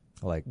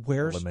 Like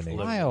where's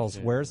Trials?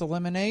 Yeah. Where's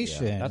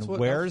Elimination? Yeah.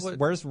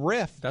 Where's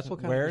Rift? That's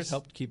what kind of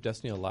helped keep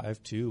Destiny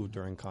alive, too,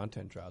 during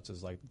content droughts,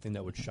 is like the thing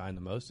that would shine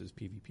the most is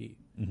PvP.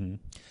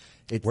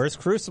 Mm-hmm. Where's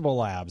Crucible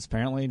Labs?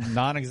 Apparently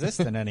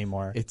non-existent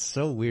anymore. It's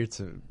so weird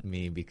to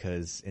me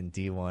because in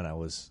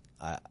D1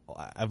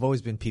 I've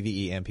always been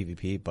PvE and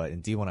PvP, but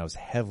in D1 I was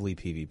heavily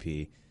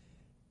PvP,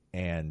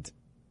 and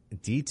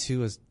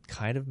D2 has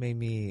kind of made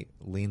me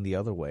lean the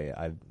other way.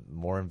 I'm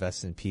more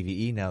invested in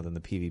PvE now than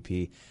the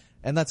PvP,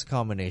 and that's a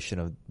combination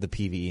of the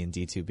PvE and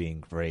D2 being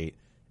great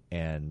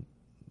and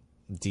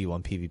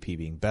D1 PvP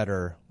being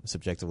better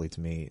subjectively to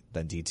me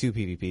than D2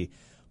 PvP.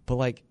 But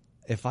like,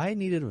 if I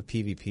needed a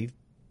PvP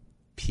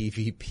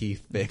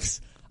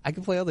fix, I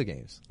could play other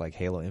games. Like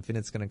Halo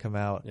Infinite's going to come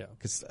out. Yeah.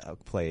 I'll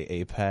play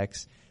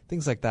Apex.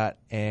 Things like that,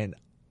 and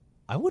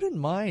I wouldn't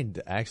mind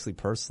actually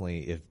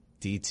personally if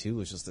D2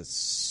 was just a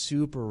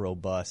super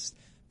robust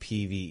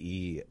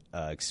PvE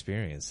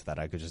experience that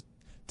I could just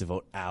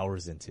devote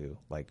hours into,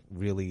 like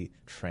really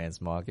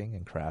transmogging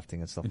and crafting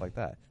and stuff like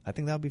that. I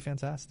think that would be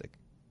fantastic.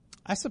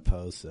 I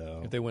suppose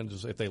so.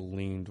 If they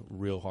leaned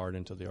real hard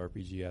into the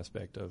RPG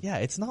aspect of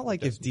it's not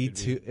like if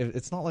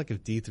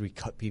D3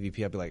 cut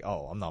PvP, I'd be like,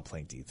 oh, I'm not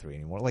playing D3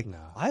 anymore. Like,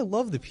 I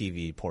love the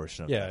PvE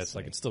portion of it. Yeah, it's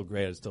like it's still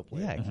great. It's still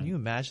played. Yeah, can you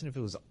imagine if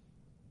it was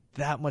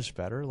that much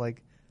better?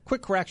 Like,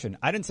 quick correction.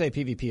 I didn't say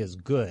PvP is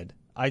good.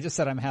 I just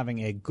said I'm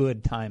having a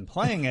good time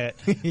playing it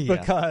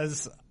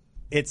because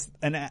it's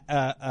an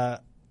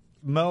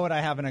mode I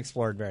haven't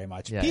explored very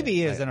much. Yeah,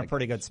 PvE is in a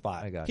pretty good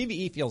spot.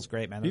 PvE feels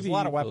great, man. There's a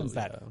lot of weapons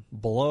that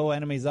blow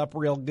enemies up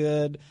real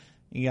good.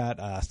 You got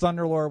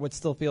Thunderlord, which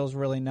still feels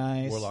really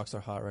nice. Warlocks are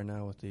hot right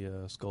now with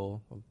the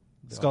Skull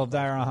of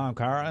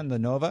Dairon and the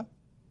Nova.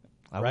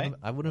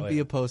 I wouldn't be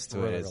opposed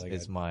to it.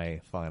 Is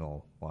my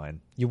final line.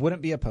 You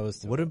wouldn't be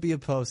opposed to Wouldn't be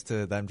opposed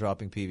to them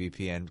dropping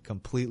PvP and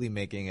completely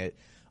making it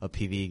a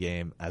PvE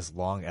game as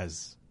long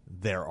as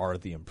there are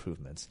the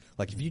improvements.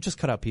 Like, if you just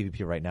cut out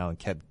PvP right now and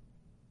kept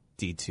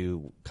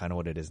D2 kind of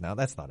what it is now,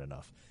 that's not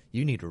enough.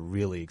 You need to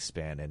really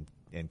expand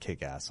and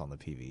kick ass on the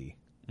PvE.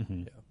 Mm-hmm.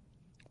 Yeah.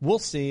 We'll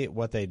see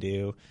what they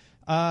do.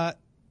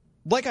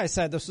 Like I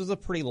said, this was a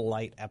pretty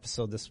light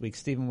episode this week.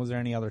 Steven, was there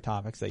any other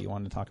topics that you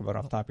wanted to talk about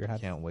off the top of your head?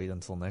 Can't wait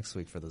until next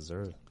week for the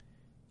Xur.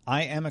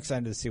 I am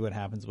excited to see what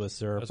happens with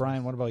Xur.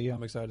 Brian, what about you?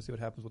 I'm excited to see what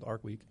happens with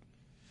Arc Week.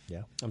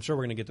 Yeah. I'm sure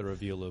we're going to get the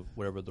reveal of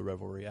whatever the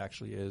Revelry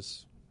actually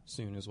is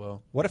soon as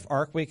well. What if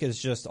Arc Week is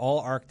just all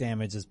arc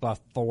damage is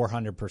buffed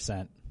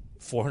 400%?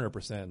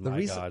 400%.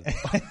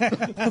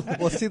 God.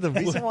 Well, see, the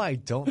reason why I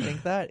don't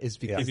think that is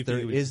because there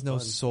is no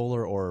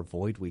Solar or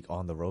Void Week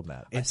on the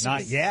roadmap. It's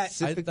not yet.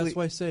 That's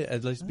why I say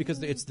it,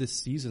 because it's this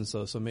season.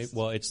 So maybe,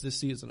 it's this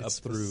season up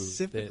through.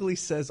 Specifically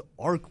says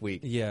Arc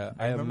Week. Yeah,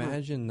 I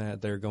imagine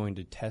that they're going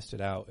to test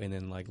it out and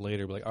then like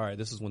later be like, all right,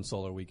 this is when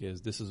Solar Week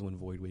is. This is when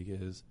Void Week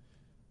is.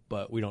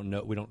 But we don't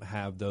know. We don't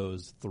have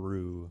those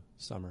through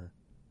summer.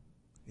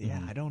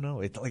 Yeah, I don't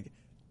know.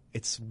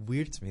 It's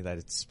weird to me that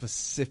it's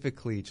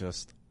specifically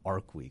just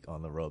Arc Week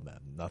on the roadmap,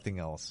 nothing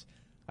else.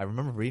 I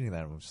remember reading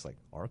that and I'm just like,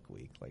 Arc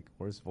Week? Like,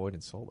 where's Void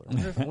and Solar?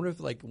 I wonder if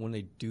like when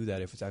they do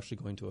that, if it's actually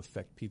going to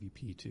affect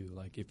PvP too.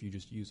 Like if you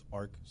just use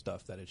Arc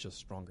stuff, that it's just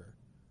stronger.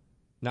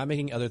 Not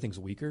making other things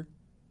weaker,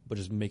 but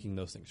just making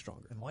those things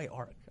stronger. And why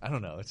Arc? I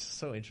don't know. It's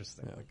so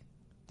interesting. Yeah.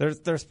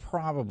 Like, there's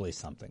probably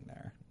something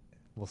there.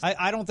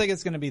 I don't think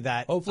it's going to be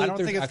that. Hopefully, I don't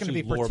think it's going to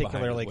be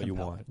particularly what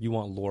compelling. You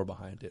want lore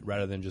behind it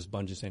rather than just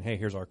Bungie saying, "Hey,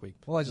 here's Arc Week."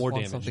 Well, I just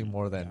want something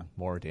more than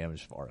more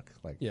damage for Arc.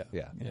 Like, yeah.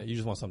 You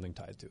just want something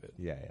tied to it.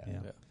 Yeah.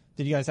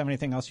 Did you guys have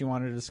anything else you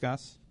wanted to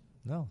discuss?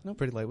 No,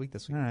 pretty light week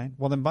this week. All right.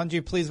 Well, then,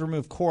 Bungie, please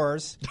remove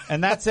cores.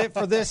 And that's it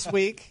for this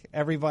week,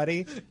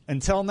 everybody.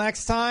 Until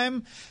next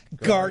time,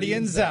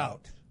 Guardians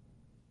out.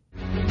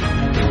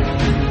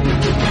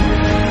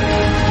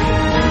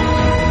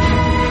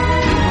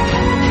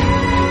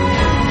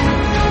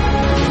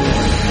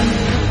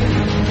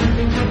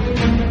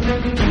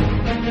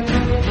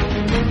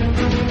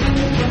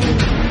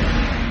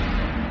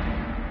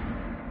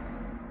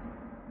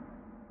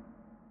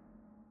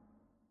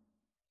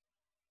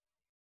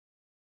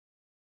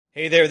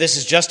 Hey there, this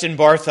is Justin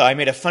Bartha. I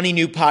made a funny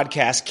new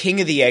podcast,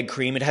 King of the Egg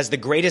Cream. It has the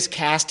greatest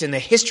cast in the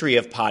history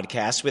of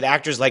podcasts with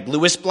actors like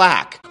Louis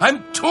Black.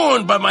 I'm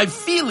torn by my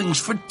feelings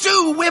for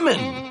two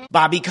women.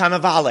 Bobby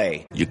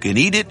Cannavale. You can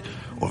eat it,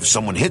 or if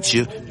someone hits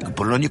you, you can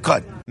put it on your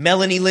cut.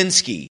 Melanie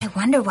Linsky. I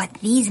wonder what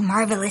these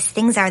marvelous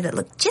things are that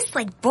look just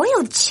like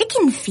boiled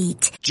chicken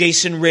feet.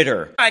 Jason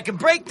Ritter. I can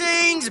break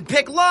things and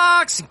pick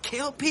locks and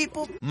kill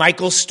people.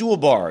 Michael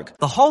Stuhlbarg.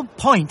 The whole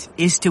point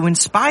is to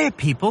inspire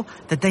people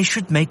that they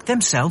should make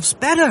themselves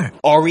better.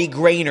 Ari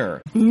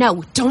Grainer.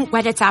 No, don't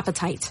whet its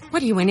appetite.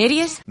 What are you, an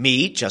idiot?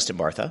 Me, Justin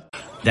Bartha.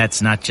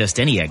 That's not just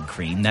any egg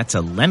cream, that's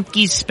a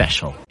Lemke's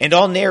special. And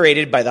all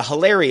narrated by the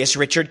hilarious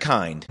Richard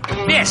Kind.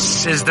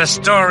 This is the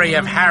story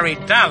of Harry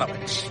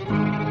Dalowitz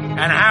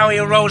and how he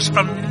rose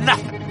from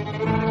nothing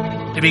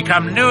to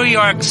become New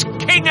York's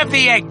King of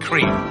the Egg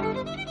Cream.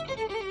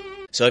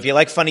 So if you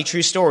like funny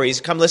true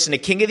stories, come listen to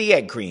King of the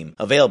Egg Cream,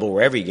 available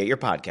wherever you get your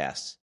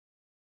podcasts.